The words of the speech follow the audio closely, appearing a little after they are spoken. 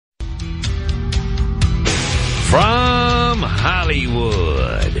From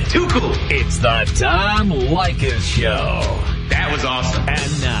Hollywood. Too cool. It's the Tom Leykis Show. That was awesome.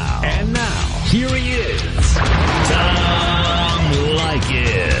 And now, here he is, Tom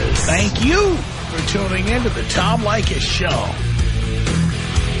Leykis. Thank you for tuning in to the Tom Leykis Show.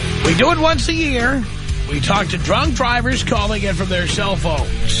 We do it once a year. We talk to drunk drivers calling in from their cell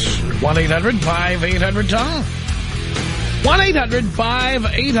phones. 1-800-5800-TOM.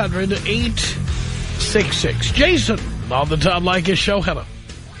 1-800-5800-866. Jason on the Tom Leykis Show. Hello.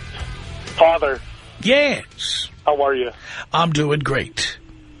 Father. Yes. How are you? I'm doing great.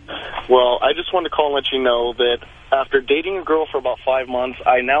 Well, I just wanted to call and let you know that after dating a girl for about 5 months,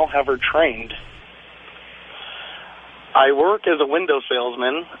 I now have her trained. I work as a window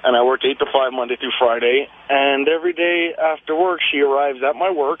salesman, and I work 8 to 5 Monday through Friday, and every day after work, she arrives at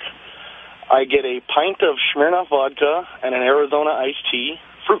my work. I get a pint of Smirnoff vodka and an Arizona iced tea,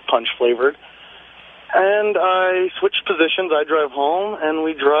 fruit punch flavored, and I switch positions. I drive home, and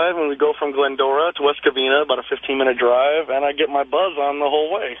we drive, and we go from Glendora to West Covina, about a 15-minute drive, and I get my buzz on the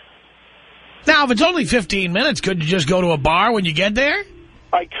whole way. Now, if it's only 15 minutes, could you just go to a bar when you get there?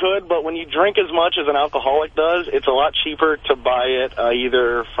 I could, but when you drink as much as an alcoholic does, it's a lot cheaper to buy it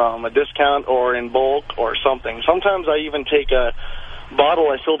either from a discount or in bulk or something. Sometimes I even take a bottle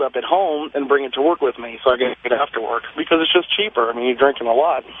I filled up at home and bring it to work with me so I get it after work because it's just cheaper. I mean, you're drinking a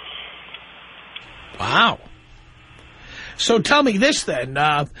lot. Wow. So tell me this then.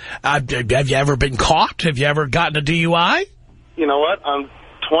 Have you ever been caught? Have you ever gotten a DUI? You know what? I'm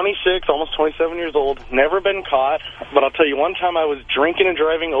 26, almost 27 years old, never been caught, but I'll tell you, one time I was drinking and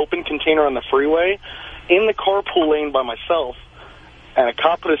driving open container on the freeway in the carpool lane by myself, and a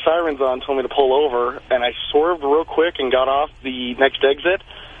cop put his sirens on, told me to pull over, and I swerved real quick and got off the next exit,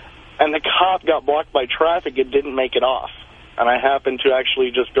 and the cop got blocked by traffic. It didn't make it off, and I happened to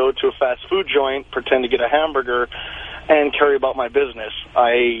actually just go to a fast food joint, pretend to get a hamburger, and carry about my business.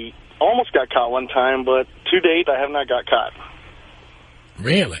 I almost got caught one time, but to date, I have not got caught.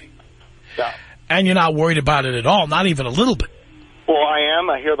 Really? Yeah. And you're not worried about it at all, not even a little bit? Well, I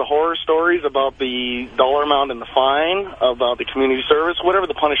am. I hear the horror stories about the dollar amount and the fine, about the community service, whatever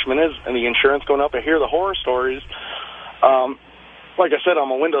the punishment is, and the insurance going up. I hear the horror stories. Like I said,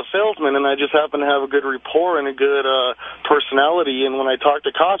 I'm a window salesman, and I just happen to have a good rapport and a good personality. And when I talk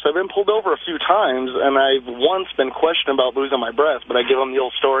to cops, I've been pulled over a few times, and I've once been questioned about losing my breath. But I give them the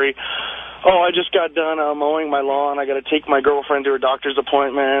old story. Oh, I just got done mowing my lawn. I got to take my girlfriend to her doctor's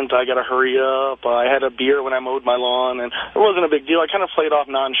appointment. I got to hurry up. I had a beer when I mowed my lawn, and it wasn't a big deal. I kind of played off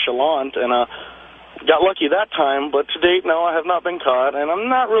nonchalant, and got lucky that time, but to date, no, I have not been caught, and I'm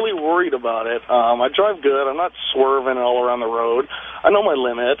not really worried about it. I drive good. I'm not swerving all around the road. I know my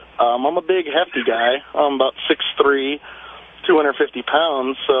limit. I'm a big, hefty guy. I'm about 6'3", 250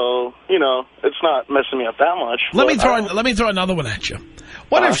 pounds, so, you know, it's not messing me up that much. Let me throw another one at you.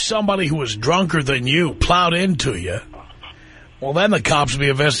 What if somebody who was drunker than you plowed into you? Well, then the cops would be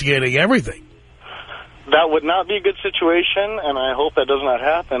investigating everything. That would not be a good situation, and I hope that does not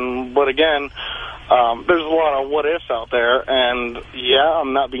happen. But again, there's a lot of what-ifs out there, and yeah,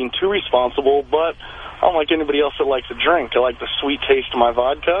 I'm not being too responsible, but I'm like anybody else that likes a drink. I like the sweet taste of my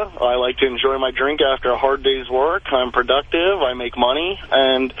vodka. I like to enjoy my drink after a hard day's work. I'm productive. I make money,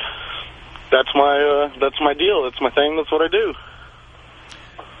 and that's my deal. That's my thing. That's what I do.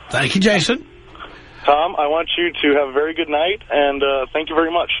 Thank you, Jason. Tom, I want you to have a very good night, and thank you very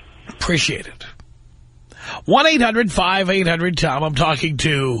much. Appreciate it. 1-800-5800-TOM. I'm talking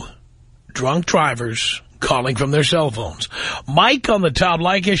to drunk drivers calling from their cell phones. Mike on the Tom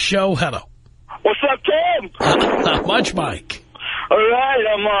Leykis Show. Hello. What's up, Tom? Not much, Mike. All right,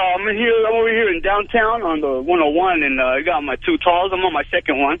 I'm over here in downtown on the 101, and I got my two talls. I'm on my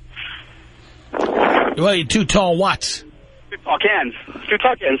second one. Well, you two tall what? Two tall cans.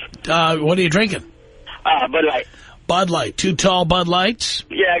 What are you drinking? Bud Light. Bud Light. Two tall Bud Lights?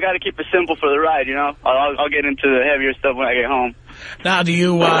 Yeah, I got to keep it simple for the ride, you know. I'll get into the heavier stuff when I get home. Now, do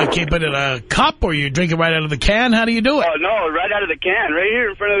you keep it in a cup or you drink it right out of the can? How do you do it? Oh, no, right out of the can, right here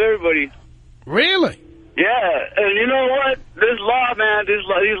in front of everybody. Really? Yeah, and you know what? This law, man, these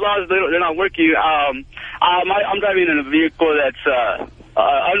laws, they're not working. I'm driving in a vehicle that's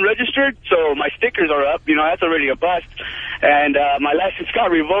unregistered, so my stickers are up. You know, that's already a bust. And my license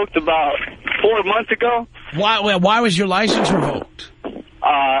got revoked about 4 months ago. Why was your license revoked?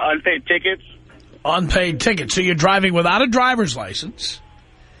 Unpaid tickets. Unpaid tickets. So you're driving without a driver's license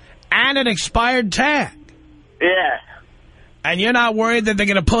and an expired tag. Yeah. And you're not worried that they're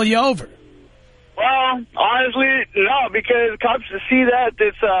going to pull you over? Well, honestly, no, because cops see that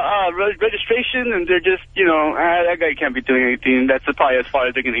it's registration, and they're just, you know, that guy can't be doing anything. That's probably as far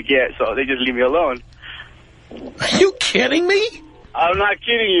as they're going to get, so they just leave me alone. Are you kidding me? I'm not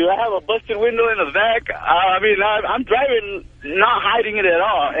kidding you. I have a busted window in the back. I'm driving, not hiding it at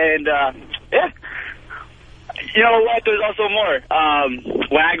all. And, yeah. You know what? There's also more.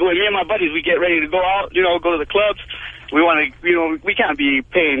 When I go with me and my buddies, we get ready to go out, go to the clubs. We want to, we can't be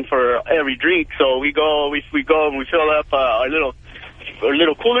paying for every drink. So we go and we fill up our little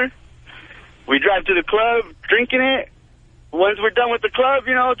cooler. We drive to the club, drinking it. Once we're done with the club,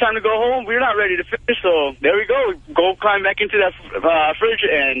 time to go home. We're not ready to finish, so there we go. Go climb back into that fridge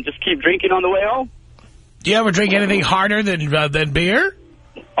and just keep drinking on the way home. Do you ever drink anything harder than beer?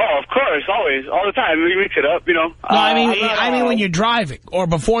 Oh, of course, always, all the time. We mix it up, No, I mean when you're driving or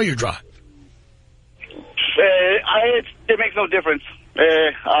before you drive. It makes no difference.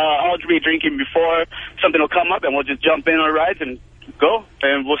 I'll be drinking before something will come up, and we'll just jump in on rides and go,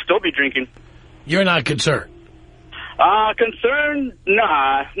 and we'll still be drinking. You're not concerned? Concerned?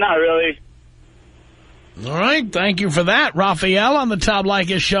 Nah, not really. All right, thank you for that. Raphael on the Tom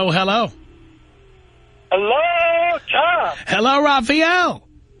Leykis show. Hello. Hello, Tom. Hello, Raphael.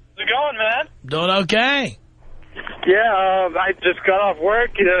 How's it going, man? Doing okay. Yeah, I just got off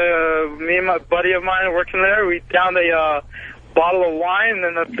work. Me and my buddy of mine working there, we downed a bottle of wine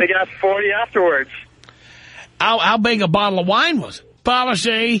and a big-ass 40 afterwards. How big a bottle of wine was it?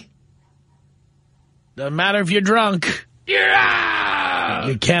 Policy. Doesn't matter if you're drunk. Yeah!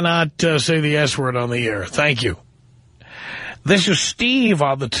 You cannot say the S word on the air. Thank you. This is Steve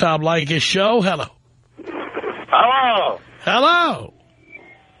on the Tom Leykis show. Hello. Hello. Hello.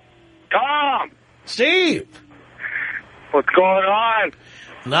 Tom. Steve. What's going on?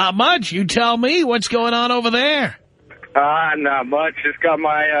 Not much. You tell me what's going on over there. Not much. Just got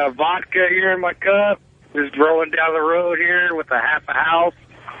my vodka here in my cup. Just rolling down the road here with a half a house.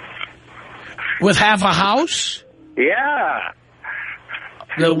 With half a house? Yeah.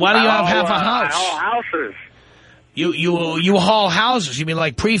 Why do you have half a house? All houses. You haul houses? You mean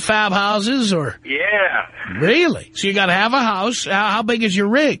like prefab houses, or? Yeah. Really? So you got half a house. How big is your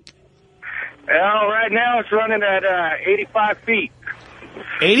rig? Well, right now it's running at 85 feet.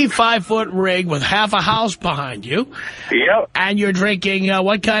 85-foot rig with half a house behind you. Yep. And you're drinking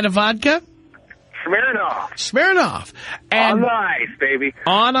what kind of vodka? Smirnoff. Smirnoff. And on ice, baby.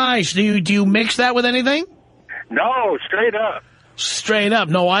 On ice. Do you mix that with anything? No, straight up. Straight up.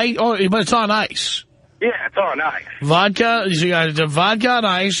 No ice? Oh, but it's on ice. Yeah, it's on ice. Vodka? So you got vodka on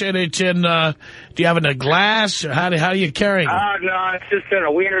ice, and it's in, do you have it in a glass? Or how do you carry it? No, it's just in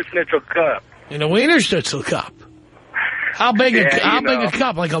a Wiener Schnitzel cup. In a Wiener Schnitzel cup? How big a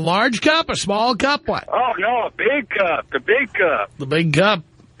cup? Like a large cup, a small cup? What? Oh, no, a big cup. The big cup. The big cup.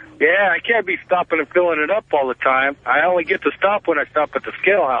 Yeah, I can't be stopping and filling it up all the time. I only get to stop when I stop at the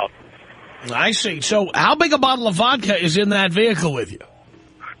scale house. I see. So how big a bottle of vodka is in that vehicle with you?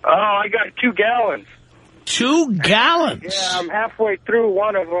 Oh, I got 2 gallons. 2 gallons? Yeah, I'm halfway through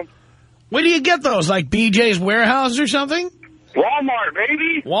one of them. Where do you get those? Like BJ's Warehouse or something? Walmart,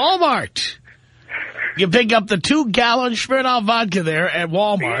 baby. Walmart. You pick up the 2-gallon Smirnoff vodka there at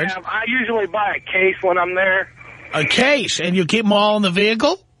Walmart. Yeah, I usually buy a case when I'm there. A case? And you keep them all in the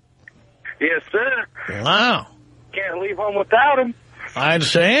vehicle? Yes, sir. Wow. Can't leave home without them. I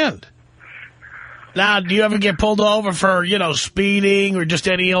understand. Now, do you ever get pulled over for, speeding or just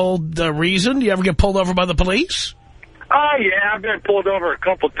any old reason? Do you ever get pulled over by the police? Oh, yeah, I've been pulled over a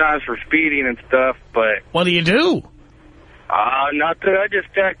couple times for speeding and stuff, but... What do you do? Nothing. I just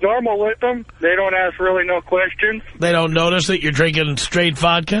act normal with them. They don't ask really no questions. They don't notice that you're drinking straight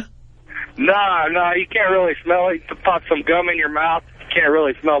vodka? No, you can't really smell it. You pop some gum in your mouth, you can't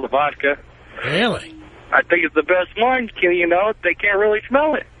really smell the vodka. Really? I think it's the best one. They can't really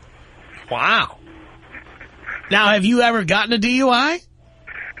smell it. Wow. Now, have you ever gotten a DUI?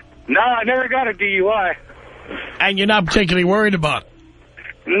 No, I never got a DUI. And you're not particularly worried about it?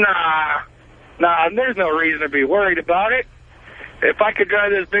 Nah, there's no reason to be worried about it. If I could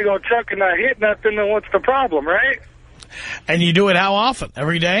drive this big old truck and not hit nothing, then what's the problem, right? And you do it how often?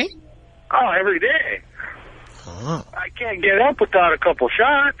 Every day? Oh, every day. Oh. I can't get up without a couple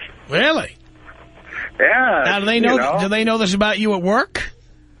shots. Really? Yeah. Now, do they know this about you at work?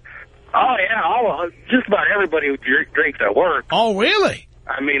 Oh, yeah. Just about everybody who drinks at work. Oh, really?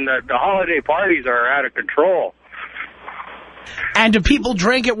 I mean, the holiday parties are out of control. And do people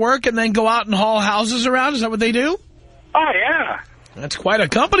drink at work and then go out and haul houses around? Is that what they do? Oh, yeah. That's quite a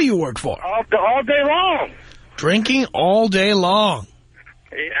company you work for. All day long. Drinking all day long.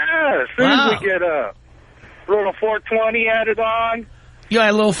 Yeah, as soon as we get a little 420 added on. You got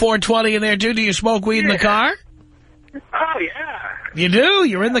a little 420 in there, too? Do you smoke weed in the car? Oh, yeah. You do.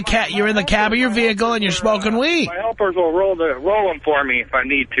 You're in the cab of your vehicle and you're smoking weed. My helpers will roll them for me if I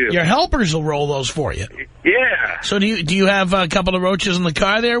need to. Your helpers will roll those for you. Yeah. So do you have a couple of roaches in the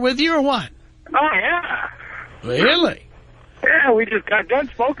car there with you or what? Oh, yeah. Really? Yeah, we just got done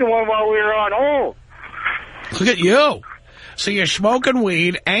smoking one while we were on hold. Look at you. So you're smoking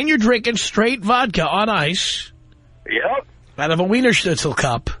weed and you're drinking straight vodka on ice. Yep. Out of a Wiener Schnitzel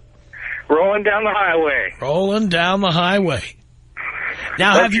cup. Rolling down the highway. Rolling down the highway.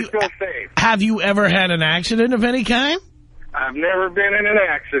 Now, have you ever had an accident of any kind? I've never been in an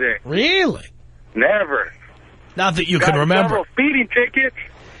accident. Really? Never. Not that you can remember. Several speeding tickets.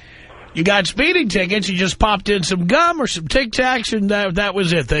 You got speeding tickets, you just popped in some gum or some Tic Tacs, and that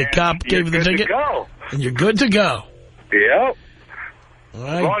was it. The cop gave you the ticket. Go. And you're good to go. Yep. All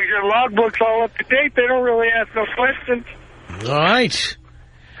right. As long as your logbook's all up to date, they don't really ask no questions. All right.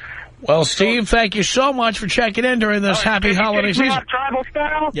 Well, Steve, thank you so much for checking in during this happy holiday season. Tribal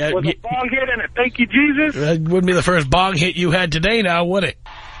style yeah, with a bong hit and a thank you, Jesus. That wouldn't be the first bong hit you had today now, would it?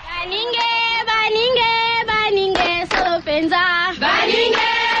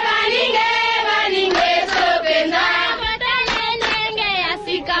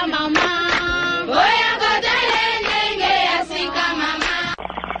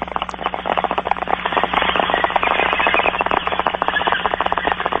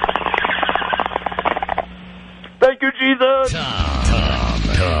 Thank you, Jesus.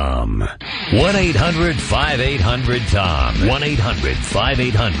 Tom. 1-800-5800-TOM.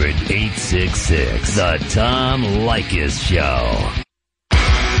 1-800-5800-866. The Tom Leykis Show.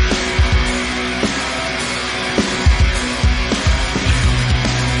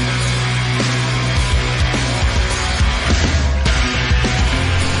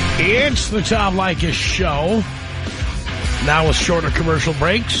 It's the Tom Leykis Show. Now with shorter commercial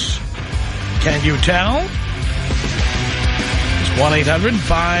breaks. Can you tell? It's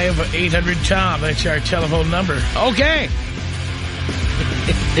 1-800-5800-TOM. That's our telephone number. Okay.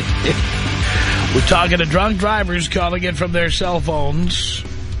 We're talking to drunk drivers calling in from their cell phones.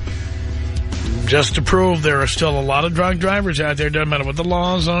 Just to prove there are still a lot of drunk drivers out there. Doesn't matter what the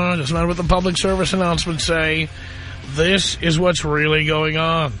laws are. Doesn't matter what the public service announcements say. This is what's really going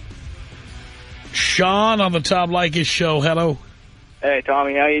on. Sean on the Tom Leykis Show. Hello. Hey,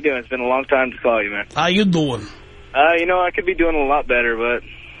 Tommy. How you doing? It's been a long time to call you, man. How you doing? You know, I could be doing a lot better, but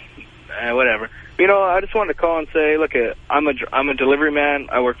whatever. You know, I just wanted to call and say, look, I'm a delivery man.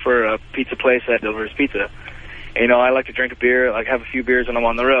 I work for a pizza place that delivers pizza. And, you know, I like to drink a beer, like have a few beers when I'm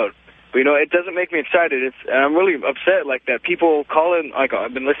on the road. But, you know, it doesn't make me excited. And I'm really upset, like, that people call in, like,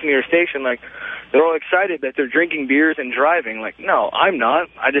 I've been listening to your station, like, they're all excited that they're drinking beers and driving. Like, no, I'm not.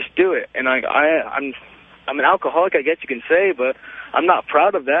 I just do it. And I'm an alcoholic, I guess you can say, but I'm not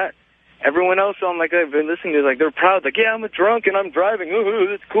proud of that. Everyone else I've been listening to, like, they're proud. Like, yeah, I'm a drunk and I'm driving. Ooh,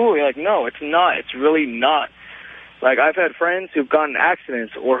 that's cool. You're like, no, it's not. It's really not. Like, I've had friends who've gotten in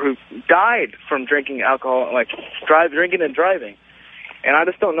accidents or who died from drinking alcohol, like, drinking and driving. And I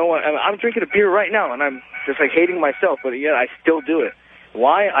just don't know what. I'm drinking a beer right now, and I'm just, like, hating myself, but yet I still do it.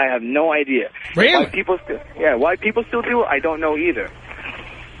 Why? I have no idea. Really? Why people still do it, I don't know either.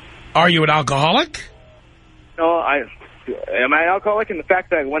 Are you an alcoholic? No, am I an alcoholic in the fact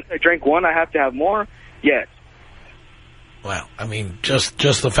that once I drink one, I have to have more? Yes. Well, I mean, just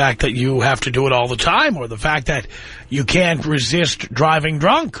the fact that you have to do it all the time, or the fact that you can't resist driving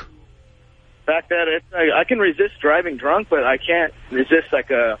drunk? The fact that I can resist driving drunk, but I can't resist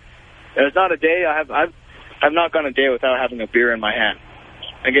there's not a day I've not gone a day without having a beer in my hand.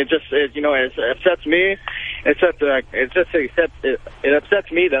 Like, it upsets me. It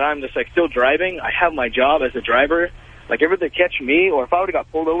upsets me that I'm just, like, still driving. I have my job as a driver. Like, if they catch me, or if I would have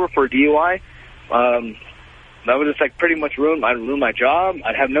got pulled over for a DUI, that would just, like, pretty much ruin my job.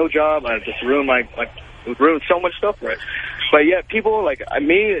 I'd have no job. I'd just ruin so much stuff for it. But yet people like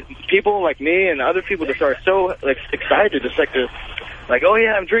me and other people just are so, like, excited, just like, oh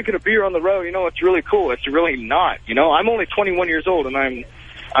yeah, I'm drinking a beer on the road. You know, it's really cool. It's really not. You know, I'm only 21 years old, and I'm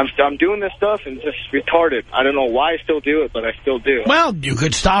doing this stuff and just retarded. I don't know why I still do it, but I still do. Well, you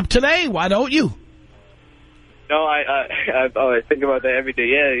could stop today. Why don't you? No, I think about that every day.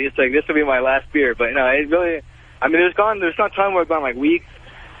 Yeah, it's like, this will be my last beer. But no, it really, I mean, there's not time where I've gone like weeks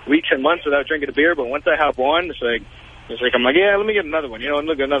and months without drinking a beer. But once I have one, it's like I'm like, yeah, let me get another one. You know, let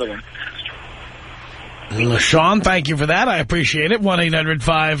me get another one. Sean, thank you for that. I appreciate it.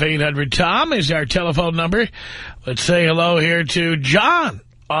 1-800-5800-TOM is our telephone number. Let's say hello here to John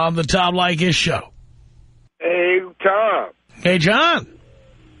on the Tom Leykis Show. Hey, Tom. Hey, John.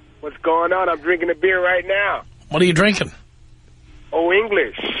 What's going on? I'm drinking a beer right now. What are you drinking? Old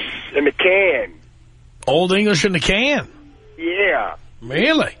English in the can. Old English in the can? Yeah.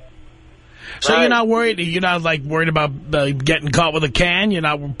 Really? So Right. you're not worried? You're not like worried about getting caught with a can? You're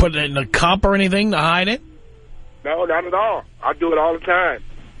not putting it in a cup or anything to hide it? No, not at all. I do it all the time.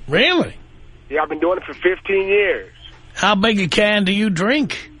 Really? Yeah, I've been doing it for 15 years. How big a can do you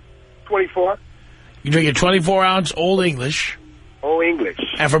drink? 24. You drink a 24-ounce Old English. Old English.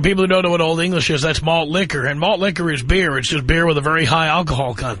 And for people who don't know what Old English is, that's malt liquor. And malt liquor is beer. It's just beer with a very high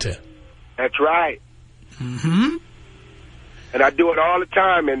alcohol content. That's right. Mm-hmm. And I do it all the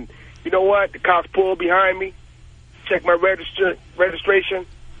time. And you know what? The cops pull behind me, check my registration,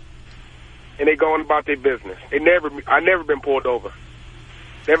 and they go on about their business. I never been pulled over.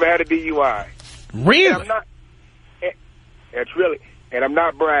 Never had a DUI. Really? And I'm not. That's really. And I'm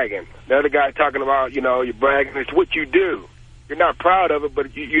not bragging. The other guy talking about, you're bragging. It's what you do. You're not proud of it,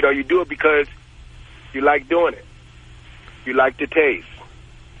 but you do it because you like doing it. You like the taste.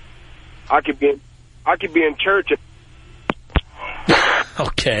 I could be in church.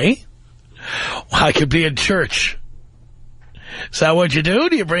 Okay. Well, I could be in church. Is that what you do?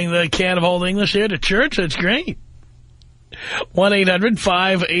 Do you bring the can of Old English here to church? That's great.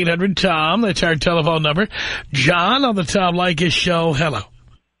 1-800-5800-TOM. That's our telephone number. John on the Tom Leykis show. Hello.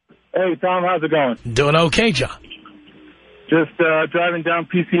 Hey, Tom, how's it going? Doing okay, John. Just driving down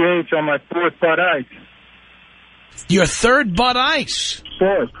PCH on my fourth Bud Ice. Your third Bud Ice.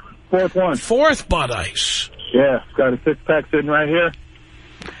 Fourth one. Fourth Bud Ice. Yeah, got a six-pack sitting right here.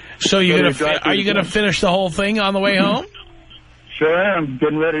 So are you gonna finish the whole thing on the way home? Sure am.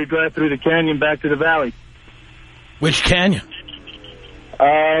 Getting ready to drive through the canyon back to the valley. Which canyon?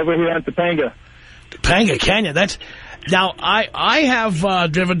 Over here on Topanga. Topanga Canyon. Now, I have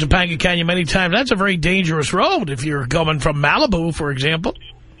driven Topanga Canyon many times. That's a very dangerous road if you're coming from Malibu, for example.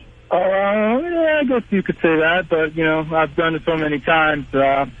 Yeah, I guess you could say that, but, I've done it so many times,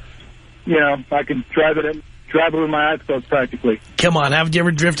 I can drive it with my eyes closed practically. Come on, haven't you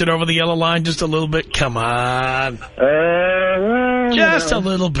ever drifted over the yellow line just a little bit? Come on. Just a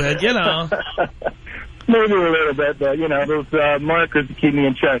little bit, Maybe a little bit, but, those markers to keep me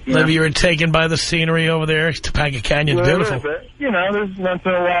in check. Maybe you were taken by the scenery over there. Topanga Canyon's beautiful. There's once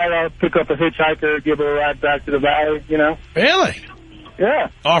in a while I'll pick up a hitchhiker, give her a ride back to the valley, Really? Yeah.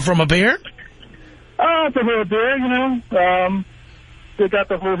 Offer 'em a beer? It's a little beer, They got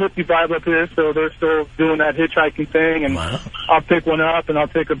the whole hippie vibe up here, so they're still doing that hitchhiking thing, and wow. I'll pick one up and I'll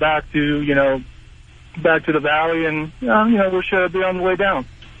take her back to, back to the valley, and, we should be on the way down.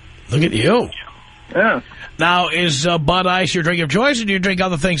 Look at you. Yeah. Now, is Bud Ice your drink of choice, or do you drink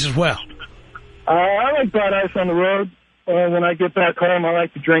other things as well? I like Bud Ice on the road. When I get back home, I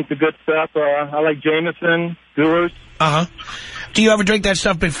like to drink the good stuff. I like Jameson, Brewers. Uh-huh. Do you ever drink that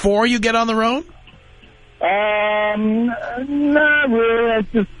stuff before you get on the road? Not really. I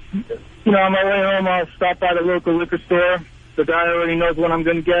just, on my way home, I'll stop by the local liquor store. The guy already knows what I'm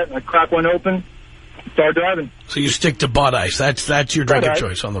going to get. I crack one open, start driving. So you stick to Bud Ice. That's your drink of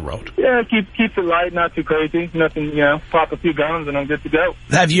choice on the road. Yeah, keeps it light, not too crazy. Nothing, pop a few guns and I'm good to go.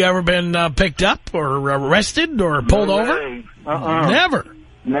 Have you ever been picked up or arrested or pulled over? Never.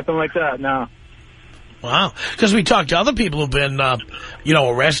 Nothing like that, no. Wow. Because we talked to other people who've been,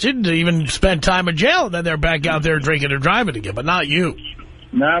 arrested, even spent time in jail, and then they're back out there drinking and driving again, but not you.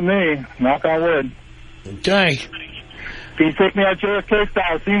 Not me. Knock on wood. Okay. Can you take me out JFK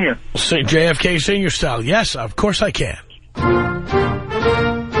style, Senior? JFK Senior style. Yes, of course I can.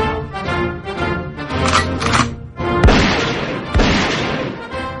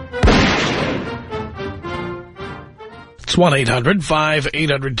 It's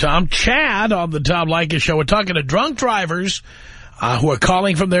 1-800-5800-TOM. Chad on the Tom Leykis show. We're talking to drunk drivers who are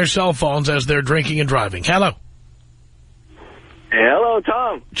calling from their cell phones as they're drinking and driving. Hello. Hello,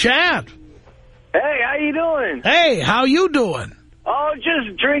 Tom. Chad. Hey, how you doing? Hey, how you doing? Oh,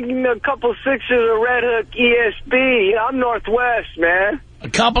 just drinking a couple sixes of Red Hook ESB. I'm Northwest, man. A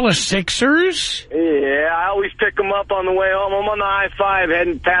couple of sixers? Yeah, I always pick them up on the way home. I'm on the I-5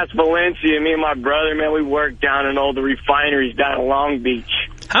 heading past Valencia. Me and my brother, man, we work down in all the refineries down in Long Beach.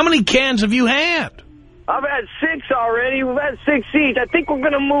 How many cans have you had? I've had 6 already. We've had 6 each. I think we're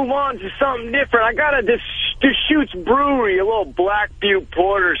going to move on to something different. I got a Deschutes Brewery, a little Black Butte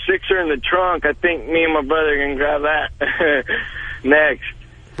Porter, 6er in the trunk. I think me and my brother can grab that next.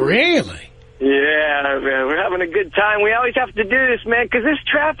 Really? Yeah, man, we're having a good time. We always have to do this, man, because this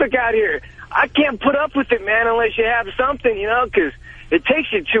traffic out here, I can't put up with it, man, unless you have something, because it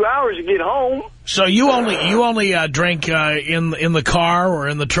takes you 2 hours to get home. So you only drink in the car or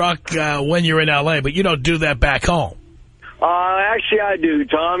in the truck when you're in L.A., but you don't do that back home. Actually, I do,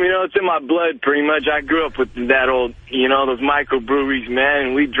 Tom. It's in my blood, pretty much. I grew up with that old, those microbreweries, man,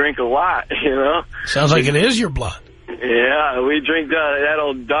 and we drink a lot, Sounds like it is your blood. Yeah, we drink that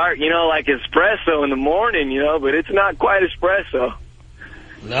old dark, like espresso in the morning, but it's not quite espresso.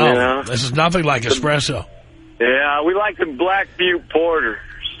 No, this is nothing like espresso. Yeah, we like the Black Butte Porters.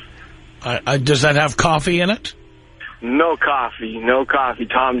 Does that have coffee in it? No coffee,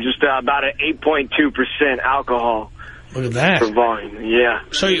 Tom. Just about an 8.2% alcohol. Look at that. For volume, yeah.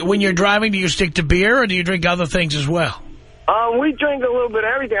 So when you're driving, do you stick to beer or do you drink other things as well? We drink a little bit of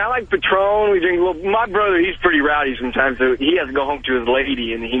everything. I like Patron. We drink a little. My brother, he's pretty rowdy sometimes, so he has to go home to his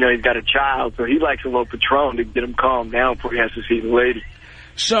lady, and he's got a child, so he likes a little Patron to get him calmed down before he has to see the lady.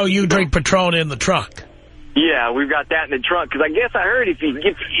 So you drink Patron in the trunk? Yeah, we've got that in the trunk, because I guess I heard if you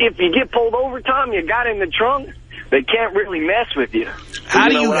get pulled over, Tom, you got in the trunk, they can't really mess with you. How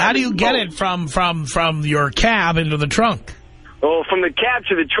do you get it from your cab into the trunk? Well, from the cab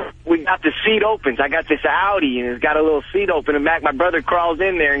to the trunk, we got the seat opens. I got this Audi, and it's got a little seat open in the back. My brother crawls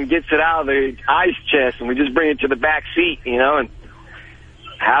in there and gets it out of the ice chest, and we just bring it to the back seat, and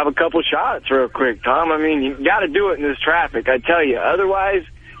have a couple shots real quick, Tom. I mean, you got to do it in this traffic, I tell you. Otherwise,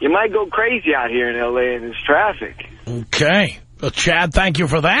 you might go crazy out here in L.A. in this traffic. Okay. Well, Chad, thank you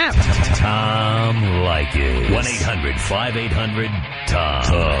for that. Tom Leykis.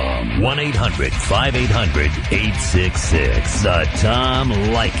 1-800-5800-TOM. 1-800-5800-866. The Tom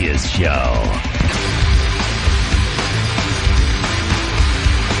Leykis Show.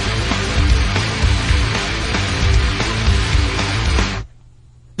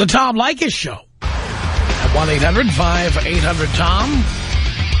 The Tom Leykis Show. At 1-800-5800-TOM.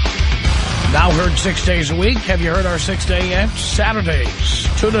 Now heard 6 days a week. Have you heard our 6-day yet? Saturdays,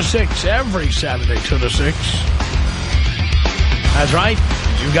 2 to 6. Every Saturday, 2 to 6. That's right.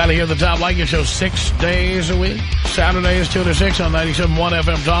 You've got to hear the Tom Leykis Show 6 days a week. Saturdays, 2 to 6 on 97.1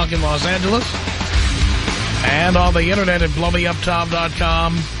 FM Talk in Los Angeles. And on the internet at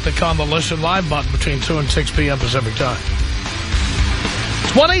blowmeuptom.com. Click on the Listen Live button between 2 and 6 p.m. Pacific Time.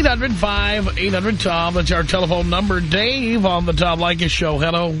 It's 1-800-5800-TOM. That's our telephone number. Dave on the Tom Leykis Show.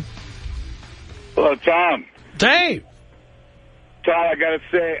 Hello. Hello, Tom. Dave. Tom, I got to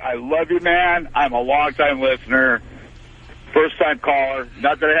say, I love you, man. I'm a long-time listener, first-time caller.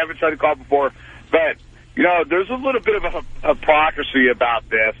 Not that I haven't tried to call before, but, there's a little bit of a hypocrisy about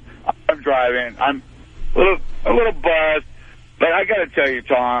this. I'm driving. I'm a little buzzed, but I got to tell you,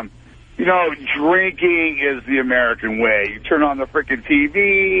 Tom, drinking is the American way. You turn on the freaking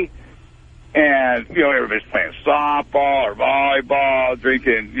TV, and, everybody's playing softball or volleyball,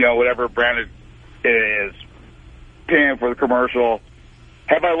 drinking, whatever branded it is, paying for the commercial.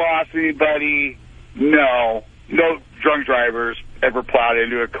 Have I lost anybody? No. No drunk drivers ever plowed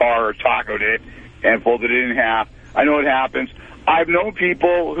into a car or tacoed it and folded it in half. I know it happens. I've known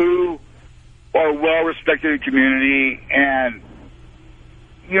people who are well-respected in the community, and,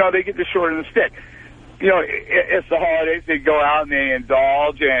 they get the short end of the stick. It's the holidays. They go out and they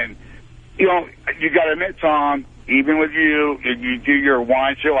indulge, and, you got to admit, Tom, even with you do your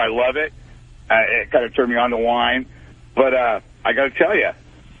wine show, I love it. It kind of turned me on to wine. But I got to tell you,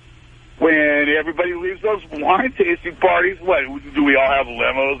 when everybody leaves those wine tasting parties, what, do we all have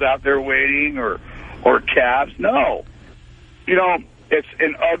limos out there waiting or cabs? No. It's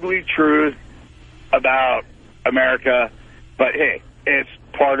an ugly truth about America. But, hey, it's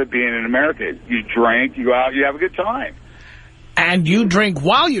part of being in America. You drink, you go out, you have a good time. And you drink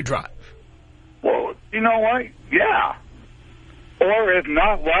while you drive? Well, you know what? Yeah. Or if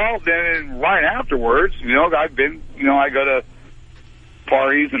not, well, then right afterwards, I've been, I go to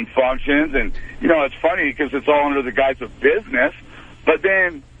parties and functions, and, it's funny because it's all under the guise of business, but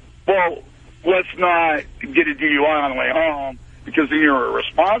then, well, let's not get a DUI on the way home because then you're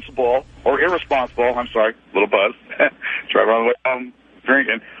irresponsible, I'm sorry, little buzz, driver on the way home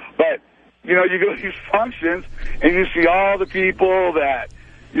drinking, but, you go to these functions and you see all the people that,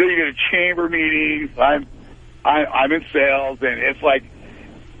 you get a chamber meeting, I'm in sales, and it's like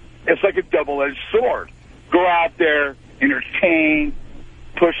a double-edged sword. Go out there, entertain,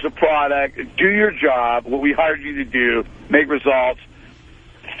 push the product, do your job, what we hired you to do, make results,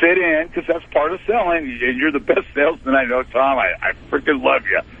 fit in, because that's part of selling. You're the best salesman I know, Tom. I freaking love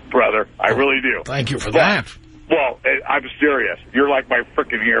you, brother. I really do. Thank you for that. Well, I'm serious. You're like my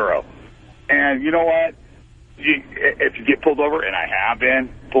freaking hero. And you know what? If you get pulled over, and I have been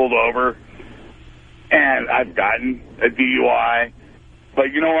pulled over, and I've gotten a DUI,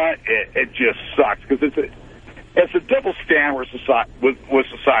 but you know what? It just sucks because it's a double standard with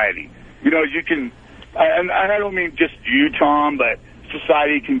society. You can, and I don't mean just you, Tom, but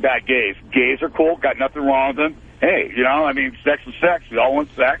society can back gays. Gays are cool, got nothing wrong with them. Hey, sex is sex. We all want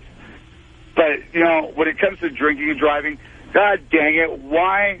sex. But, when it comes to drinking and driving, God dang it,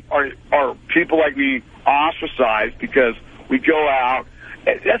 why are people like me ostracized because we go out.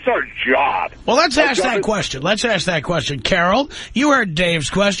 That's our job. Well, let's ask that question. Let's ask that question. Carol, you heard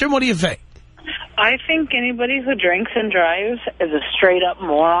Dave's question. What do you think? I think anybody who drinks and drives is a straight-up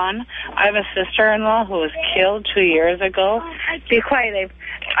moron. I have a sister-in-law who was killed 2 years ago. Be quiet, Dave.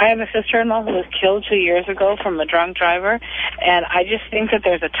 I have a sister-in-law who was killed 2 years ago from a drunk driver, and I just think that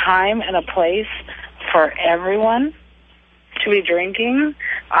there's a time and a place for everyone to be drinking.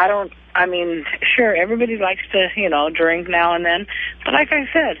 I mean, sure, everybody likes to, drink now and then, but like I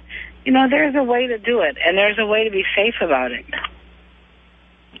said, there's a way to do it, and there's a way to be safe about it.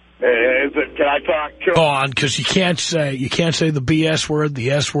 Can I talk? Go on, because you can't say the BS word, the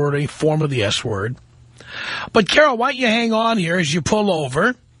S word, any form of the S word. But Carol, why don't you hang on here as you pull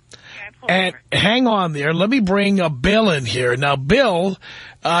over? And hang on there. Let me bring Bill in here. Now, Bill,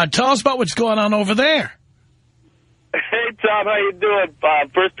 tell us about what's going on over there. Hey, Tom, how you doing?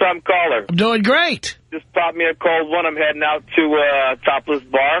 First-time caller. I'm doing great. Just popped me a cold one. I'm heading out to Topless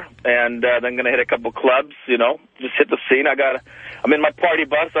Bar, and then going to hit a couple clubs, just hit the scene. I'm in my party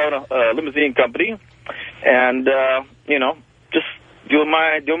bus. I own a limousine company, and, just doing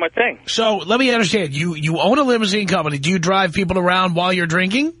my thing. So, let me understand. You own a limousine company. Do you drive people around while you're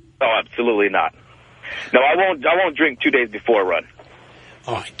drinking? No, absolutely not. No, I won't drink 2 days before a run.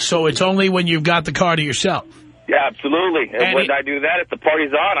 All right. So, it's only when you've got the car to yourself. Yeah, absolutely. And when I do that, if the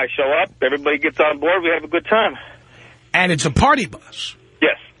party's on, I show up, everybody gets on board, we have a good time. And it's a party bus?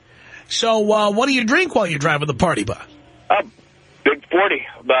 Yes. So what do you drink while you're driving the party bus? Big 40,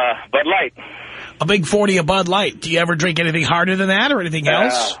 Bud Light. A big 40 of Bud Light. Do you ever drink anything harder than that or anything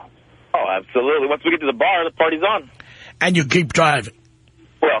else? Oh, absolutely. Once we get to the bar, the party's on. And you keep driving?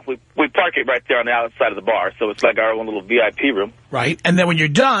 Well, we park it right there on the outside of the bar, so it's like our own little VIP room. Right. And then when you're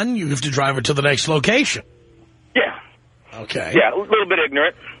done, you have to drive it to the next location. Yeah. Okay. Yeah, a little bit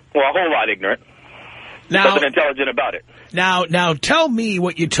ignorant. Well, a whole lot ignorant. Now, nothing intelligent about it. Now, tell me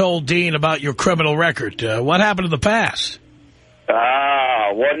what you told Dean about your criminal record. What happened in the past? 1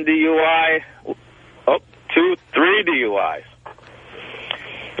 DUI. Oh, 3 DUIs.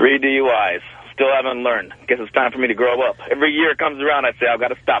 3 DUIs. Still haven't learned. Guess it's time for me to grow up. Every year it comes around, I say, I've got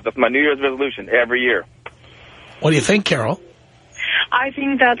to stop. That's my New Year's resolution every year. What do you think, Carol? I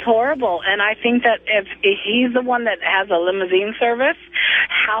think that's horrible, and I think that if he's the one that has a limousine service,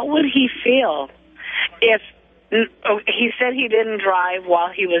 how would he feel if he said he didn't drive while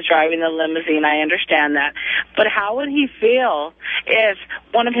he was driving the limousine? I understand that. But how would he feel if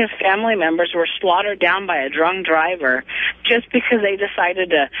one of his family members were slaughtered down by a drunk driver just because they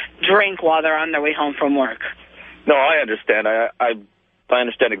decided to drink while they're on their way home from work? No, I understand. I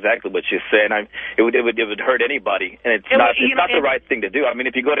understand exactly what she's saying. It would hurt anybody, and it's not the right thing to do. I mean,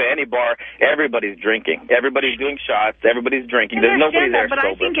 if you go to any bar, everybody's drinking, everybody's doing shots, everybody's drinking. There's nobody there sober. But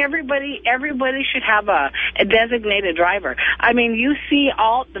I think everybody should have a designated driver. I mean, you see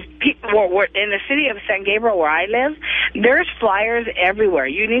all the people in the city of San Gabriel where I live. There's flyers everywhere.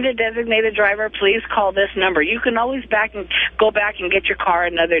 You need a designated driver. Please call this number. You can always go back and get your car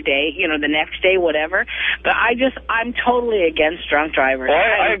another day, the next day, whatever. But I'm totally against drunk drivers. Well,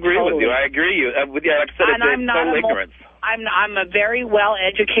 I agree with you. I agree with you. Like I said, it's total ignorance. I'm a very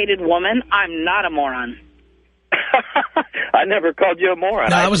well-educated woman. I'm not a moron. I never called you a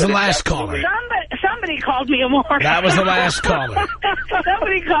moron. No, that was the last caller. Somebody called me a moron. That was the last caller.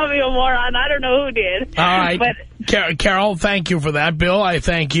 Somebody called me a moron. I don't know who did. All right. But Carol, thank you for that. Bill, I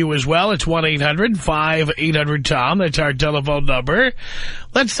thank you as well. It's 1-800-5800-TOM. That's our telephone number.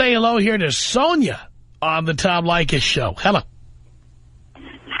 Let's say hello here to Sonia on the Tom Leykis show. Hello.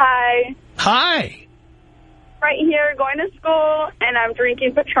 Hi. Hi. Right here, going to school, and I'm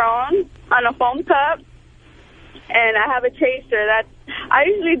drinking Patron on a foam cup, and I have a chaser. I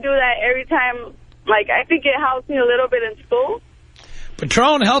usually do that every time. Like, I think it helps me a little bit in school.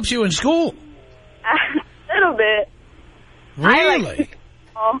 Patron helps you in school? A little bit. Really?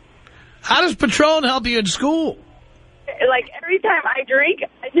 How does Patron help you in school? Like, every time I drink,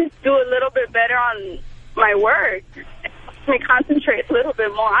 I just do a little bit better on my work. Me concentrate a little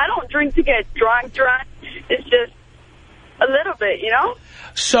bit more. I don't drink to get drunk. It's just a little bit,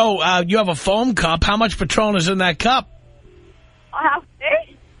 So you have a foam cup. How much Patron is in that cup?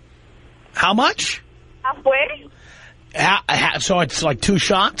 Halfway. How much? Halfway. So it's like 2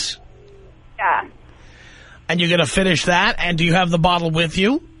 shots? Yeah. And you're going to finish that? And do you have the bottle with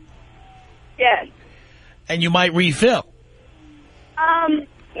you? Yes. And you might refill?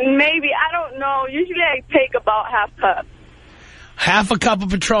 Maybe. I don't know. Usually I take about half cup. Half a cup of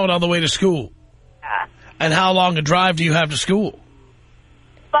Patron on the way to school? Yeah. And how long a drive do you have to school?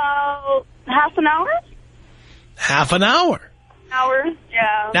 About half an hour. Half an hour? Hour,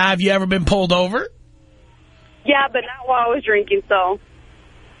 yeah. Now, have you ever been pulled over? Yeah, but not while I was drinking, so.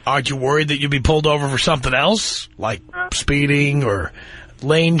 Aren't you worried that you'd be pulled over for something else, like speeding or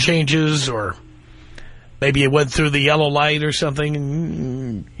lane changes, or maybe you went through the yellow light or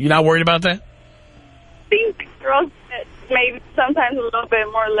something? You're not worried about that? I think girls get maybe sometimes a little bit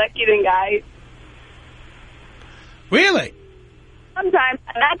more lucky than guys. Really? Sometimes.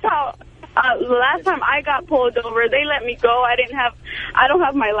 That's how, the last time I got pulled over, they let me go. I don't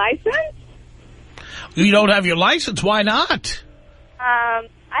have my license. You don't have your license? Why not? I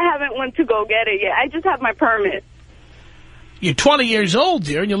haven't went to go get it yet. I just have my permit. You're 20 years old,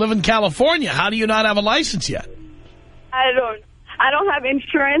 dear, and you live in California. How do you not have a license yet? I don't have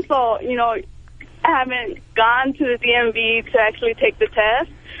insurance, so, you know, I haven't gone to the DMV to actually take the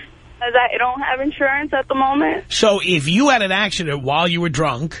test, because I don't have insurance at the moment. So if you had an accident while you were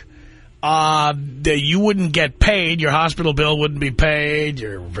drunk, you wouldn't get paid, your hospital bill wouldn't be paid,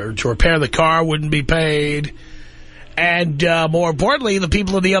 to repair the car wouldn't be paid, and more importantly, the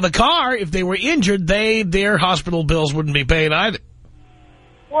people in the other car, if they were injured, their hospital bills wouldn't be paid either.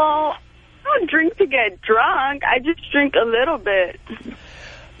 Well, I don't drink to get drunk. I just drink a little bit.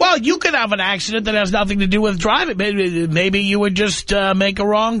 Well, you could have an accident that has nothing to do with driving. Maybe you would just make a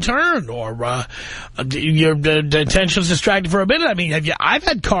wrong turn, or your attention's distracted for a minute. I mean, I've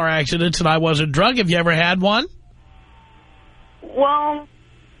had car accidents and I wasn't drunk. Have you ever had one? Well,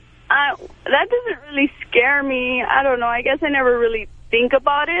 that doesn't really scare me. I don't know. I guess I never really think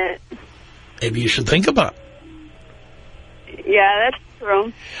about it. Maybe you should think about it. Yeah, that's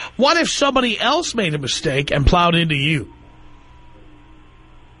true. What if somebody else made a mistake and plowed into you?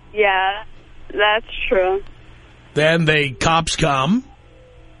 Yeah, that's true. Then the cops come.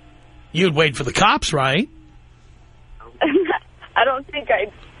 You'd wait for the cops, right? I don't think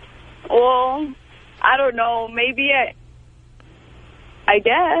well, I don't know. Maybe I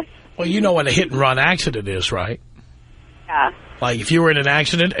guess. Well, you know what a hit-and-run accident is, right? Yeah. Like if you were in an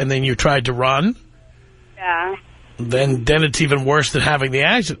accident and then you tried to run. Yeah. Then it's even worse than having the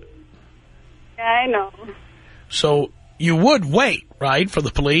accident. Yeah, I know. So you would wait, right, for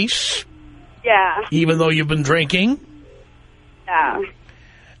the police? Yeah. Even though you've been drinking? Yeah.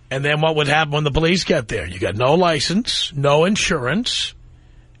 And then what would happen when the police get there? You got no license, no insurance,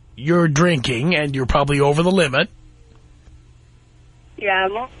 you're drinking, and you're probably over the limit. Yeah,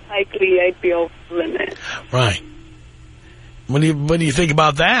 most likely I'd be over the limit. Right. What do you think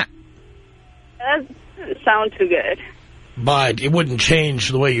about that? That doesn't sound too good. But it wouldn't change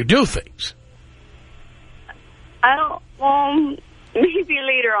the way you do things. Well, maybe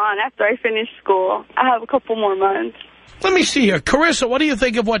later on after I finish school. I have a couple more months. Let me see here. Carissa, what do you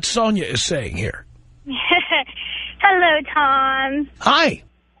think of what Sonia is saying here? Hello, Tom. Hi.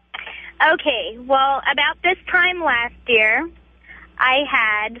 Okay, well, about this time last year, I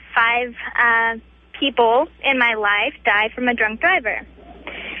had 5 people in my life die from a drunk driver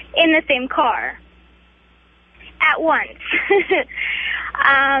in the same car at once.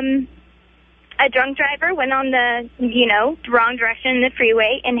 A drunk driver went on the, wrong direction in the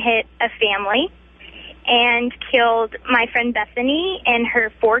freeway and hit a family and killed my friend Bethany and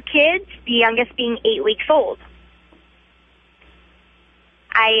her 4 kids, the youngest being 8 weeks old.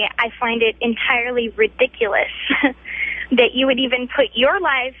 I find it entirely ridiculous that you would even put your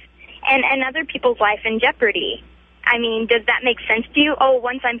life and other people's life in jeopardy. I mean, does that make sense to you? Oh,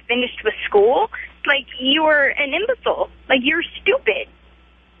 once I'm finished with school? Like, you're an imbecile. Like, you're stupid.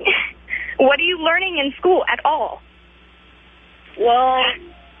 What are you learning in school at all? Well,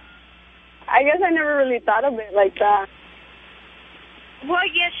 I guess I never really thought of it like that. Well,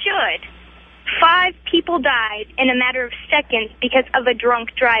 you should. 5 people died in a matter of seconds because of a drunk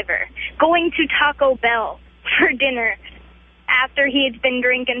driver going to Taco Bell for dinner after he had been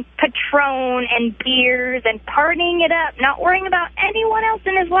drinking Patron and beers and partying it up, not worrying about anyone else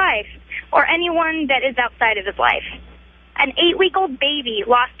in his life or anyone that is outside of his life. An 8-week-old baby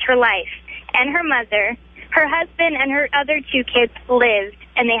lost her life, and her mother, her husband, and her other 2 kids lived,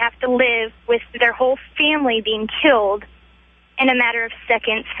 and they have to live with their whole family being killed in a matter of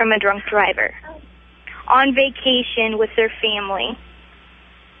seconds from a drunk driver on vacation with their family.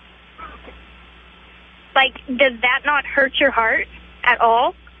 Like, does that not hurt your heart at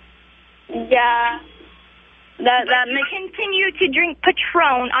all? Yeah. That makes you continue to drink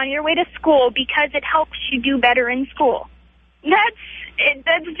Patron on your way to school because it helps you do better in school.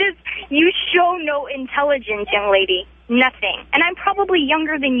 That's just, you show no intelligence, young lady. Nothing. And I'm probably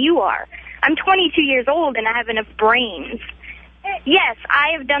younger than you are. I'm 22 years old and I have enough brains. Yes,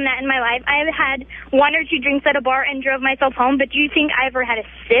 I have done that in my life. I have had 1 or 2 drinks at a bar and drove myself home, but do you think I ever had a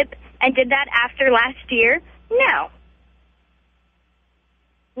sip and did that after last year? No.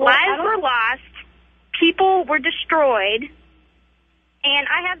 Well, Lives were lost. people were destroyed, and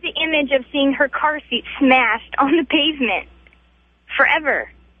I have the image of seeing her car seat smashed on the pavement forever.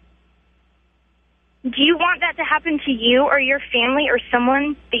 Do you want that to happen to you or your family or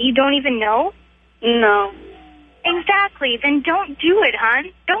someone that you don't even know? No. Exactly. Then don't do it,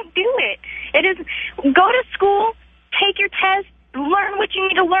 hon. Don't do it. It is, go to school, take your test, learn what you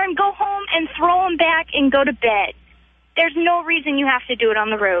need to learn, go home and throw them back and go to bed. There's no reason you have to do it on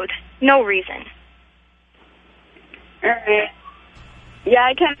the road. No reason. All right. Yeah,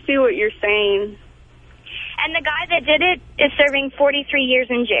 I can see what you're saying. And the guy that did it is serving 43 years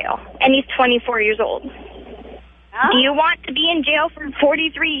in jail, and he's 24 years old. Huh? Do you want to be in jail for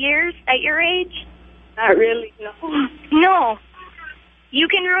 43 years at your age? Not really, no. No. You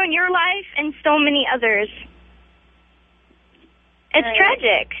can ruin your life and so many others. It's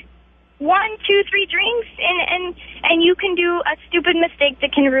tragic. 1, 2, 3 drinks, and you can do a stupid mistake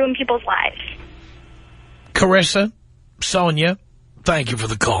that can ruin people's lives. Carissa, Sonia, thank you for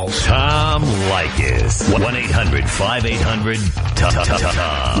the calls. Tom Leykis.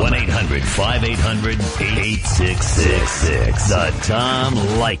 1-800-5800-TOM. 1-800-5800-8666. The Tom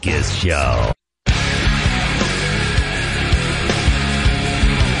Leykis Show.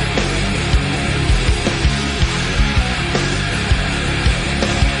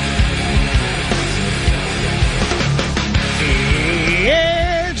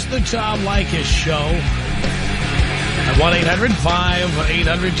 It's the Tom Leykis Show. At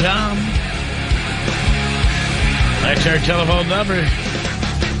 1-800-5800-TOM. That's our telephone number.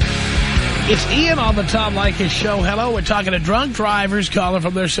 It's Ian on the Tom Leykis Show. Hello, we're talking to drunk drivers calling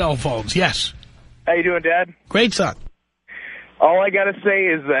from their cell phones. Yes. How you doing, Dad? Great, son. All I got to say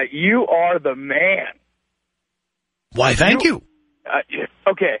is that you are the man. Why, thank you.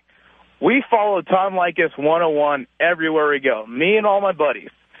 Okay. We follow Tom Leykis 101 everywhere we go. Me and all my buddies.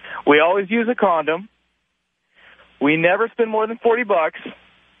 We always use a condom. We never spend more than $40,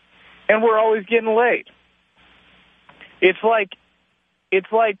 and we're always getting laid. It's like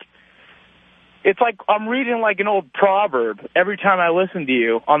I'm reading like an old proverb every time I listen to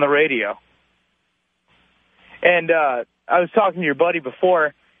you on the radio. And I was talking to your buddy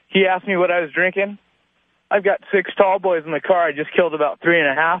before. He asked me what I was drinking. I've got 6 tall boys in the car. I just killed about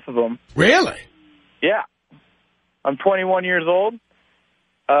 3.5 of them. Really? Yeah. I'm 21 years old.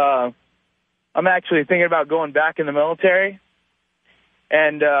 I'm actually thinking about going back in the military.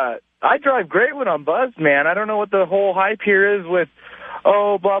 And I drive great when I'm buzzed, man. I don't know what the whole hype here is with,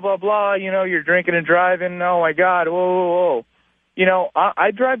 oh, blah, blah, blah. You know, you're drinking and driving. Oh, my God. Whoa, whoa, whoa. You know,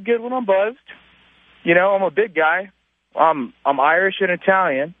 I drive good when I'm buzzed. You know, I'm a big guy. I'm Irish and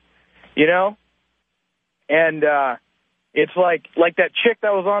Italian, you know. And it's like that chick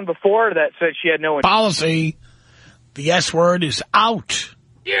that was on before that said she had no policy. The S word is out.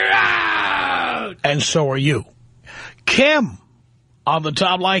 You're out. And so are you. Kim on the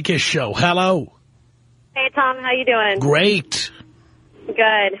Tom Leykis Show. Hello. Hey, Tom. How you doing? Great.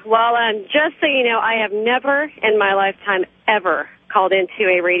 Good. Well, just so you know, I have never in my lifetime ever called into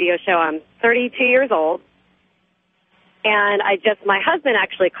a radio show. I'm 32 years old. And my husband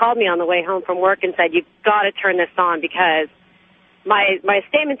actually called me on the way home from work and said, you've got to turn this on, because my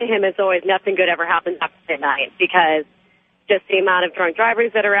statement to him is always nothing good ever happens after midnight, because just the amount of drunk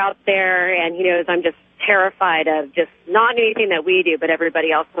drivers that are out there, and he knows I'm just terrified of just not anything that we do, but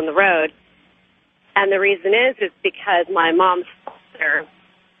everybody else on the road. And the reason is because my mom's father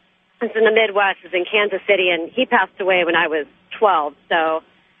is in the Midwest, is in Kansas City, and he passed away when I was 12, so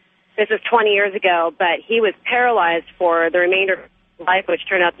this is 20 years ago, but he was paralyzed for the remainder of his life, which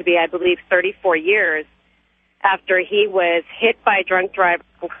turned out to be, I believe, 34 years, after he was hit by a drunk driver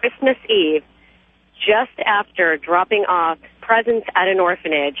on Christmas Eve, just after dropping off presents at an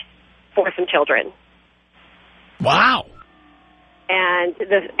orphanage for some children. Wow. And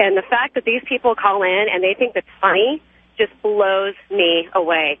the fact that these people call in and they think that's funny just blows me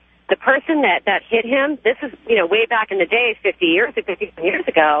away. The person that hit him, this is, you know, way back in the day, 50 years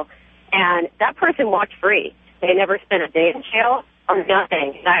ago, and that person walked free. They never spent a day in jail or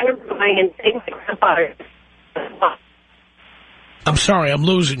nothing. And I remember going and saying to my grandfather, I'm sorry, I'm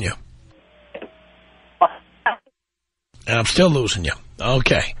losing you. And I'm still losing you.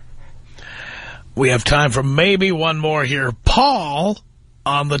 Okay. We have time for maybe one more here. Paul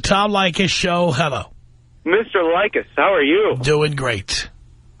on the Tom Leykis Show. Hello. Mr. Leykis, how are you? Doing great.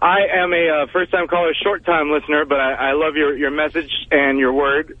 I am a first-time caller, short-time listener, but I love your message and your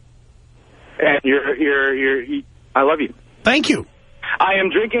word. And I love you. Thank you. I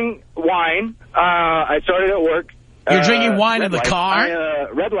am drinking wine. I started at work. You're drinking wine in the car?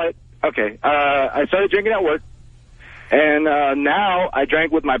 Red light. Okay. I started drinking at work. And now I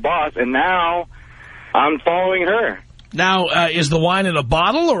drank with my boss. And now I'm following her. Now, is the wine in a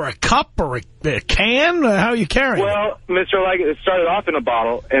bottle or a cup or a can? How are you carrying it? Well, Mr. Leykis, it started off in a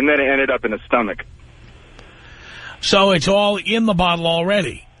bottle, and then it ended up in a stomach. So it's all in the bottle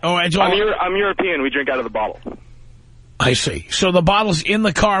already? Oh, it's all... I'm European. We drink out of the bottle. I see. So the bottle's in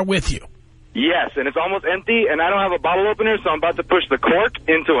the car with you? Yes, and it's almost empty, and I don't have a bottle opener, so I'm about to push the cork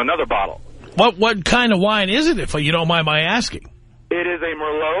into another bottle. What kind of wine is it, if you don't mind my asking? It is a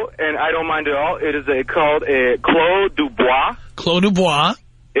Merlot, and I don't mind at all. It is called a Clos du Bois. Clos du Bois.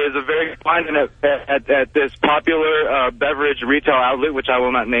 It is a very fine at this popular beverage retail outlet, which I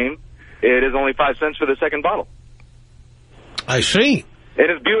will not name. It is only 5 cents for the second bottle. I see. It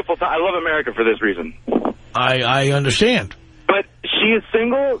is beautiful. I love America for this reason. I understand. But she is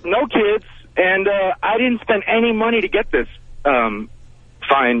single, no kids, and I didn't spend any money to get this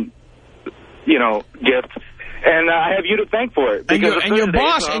fine, gift. And I have you to thank for it. And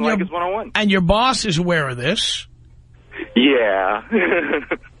your boss is aware of this. Yeah.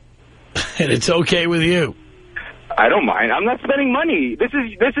 And it's okay with you. I don't mind. I'm not spending money. This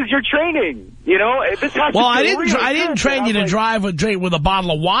is your training. This has well, I didn't train you to drive with a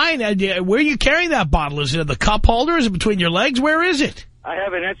bottle of wine. Where are you carrying that bottle? Is it in the cup holder? Is it between your legs? Where is it? I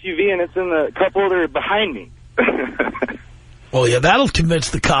have an SUV, and it's in the cup holder behind me. Well, yeah, that'll convince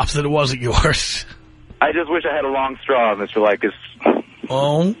the cops that it wasn't yours. I just wish I had a long straw, Mr. Leykis.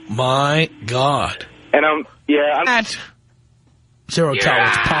 Oh, my God. And I'm Zero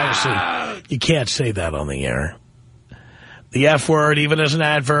tolerance policy. You can't say that on the air. The F word, even as an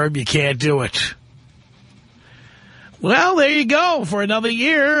adverb, you can't do it. Well, there you go. For another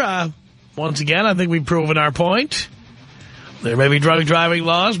year, once again, I think we've proven our point. There may be drunk driving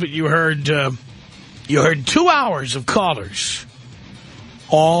laws, but you heard 2 hours of callers,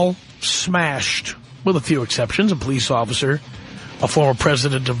 all smashed, with a few exceptions. A police officer, a former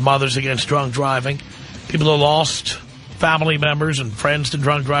president of Mothers Against Drunk Driving, people who lost family members and friends to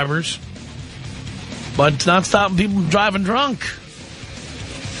drunk drivers. But it's not stopping people from driving drunk.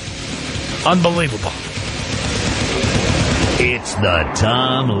 Unbelievable. It's the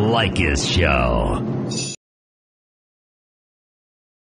Tom Leykis Show.